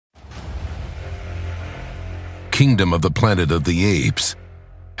Kingdom of the Planet of the Apes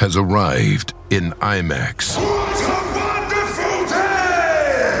has arrived in IMAX. What a wonderful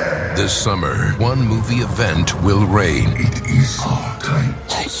day! This summer, one movie event will reign. It is our time.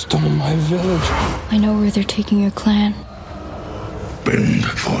 They stole my village. I know where they're taking your clan. Bend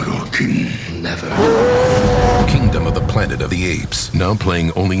for your king. Never. Kingdom of the Planet of the Apes, now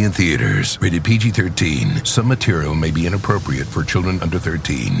playing only in theaters. Rated PG-13. Some material may be inappropriate for children under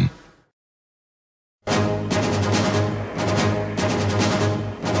 13.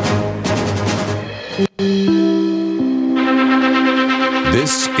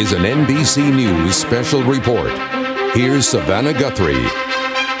 This is an NBC News special report. Here's Savannah Guthrie.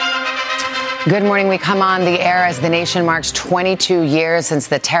 Good morning. We come on the air as the nation marks 22 years since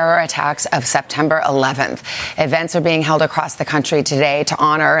the terror attacks of September 11th. Events are being held across the country today to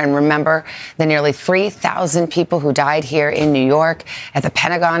honor and remember the nearly 3,000 people who died here in New York, at the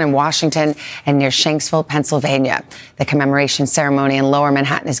Pentagon in Washington, and near Shanksville, Pennsylvania. The commemoration ceremony in Lower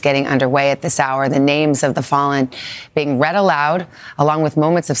Manhattan is getting underway at this hour. The names of the fallen being read aloud, along with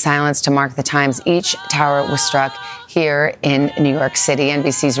moments of silence to mark the times each tower was struck here in New York City.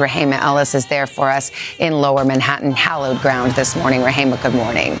 NBC's Rahema Ellis is there for us in Lower Manhattan, hallowed ground this morning. Rahema, good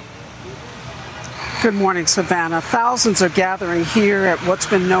morning. Good morning, Savannah. Thousands are gathering here at what's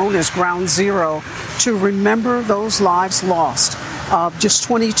been known as Ground Zero to remember those lives lost just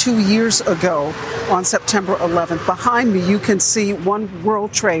 22 years ago on September 11th. Behind me, you can see One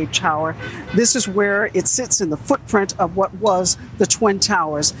World Trade Tower. This is where it sits in the footprint of what was the Twin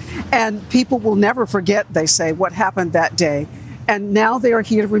Towers. And people will never forget, they say, what happened that day. And now they are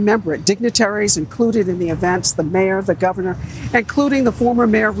here to remember it. Dignitaries included in the events, the mayor, the governor, including the former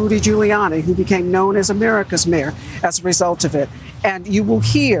mayor, Rudy Giuliani, who became known as America's mayor as a result of it. And you will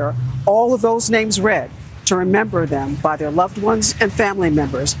hear all of those names read to remember them by their loved ones and family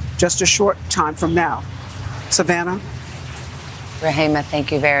members just a short time from now. Savannah? Rahema,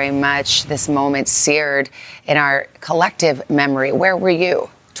 thank you very much. This moment seared in our collective memory. Where were you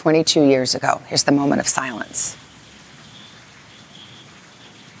 22 years ago? Here's the moment of silence.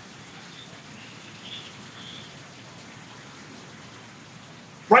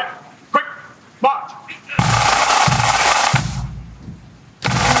 Right, quick, march!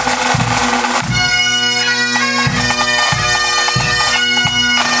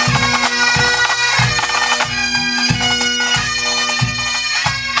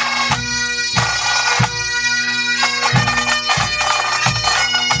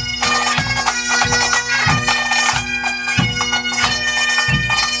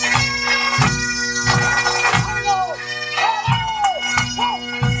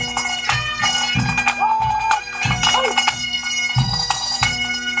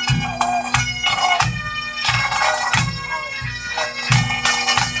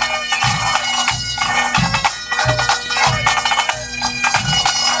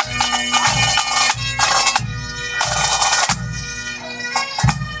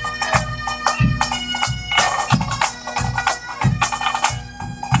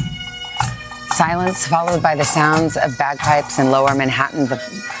 Silence followed by the sounds of bagpipes in Lower Manhattan, the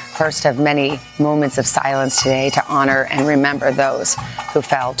first of many moments of silence today to honor and remember those who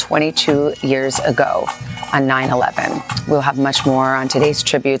fell 22 years ago on 9/11. We'll have much more on today's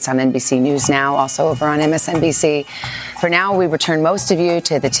tributes on NBC News Now, also over on MSNBC. For now, we return most of you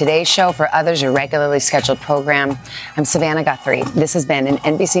to the Today Show. For others, your regularly scheduled program. I'm Savannah Guthrie. This has been an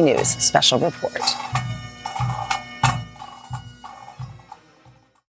NBC News special report.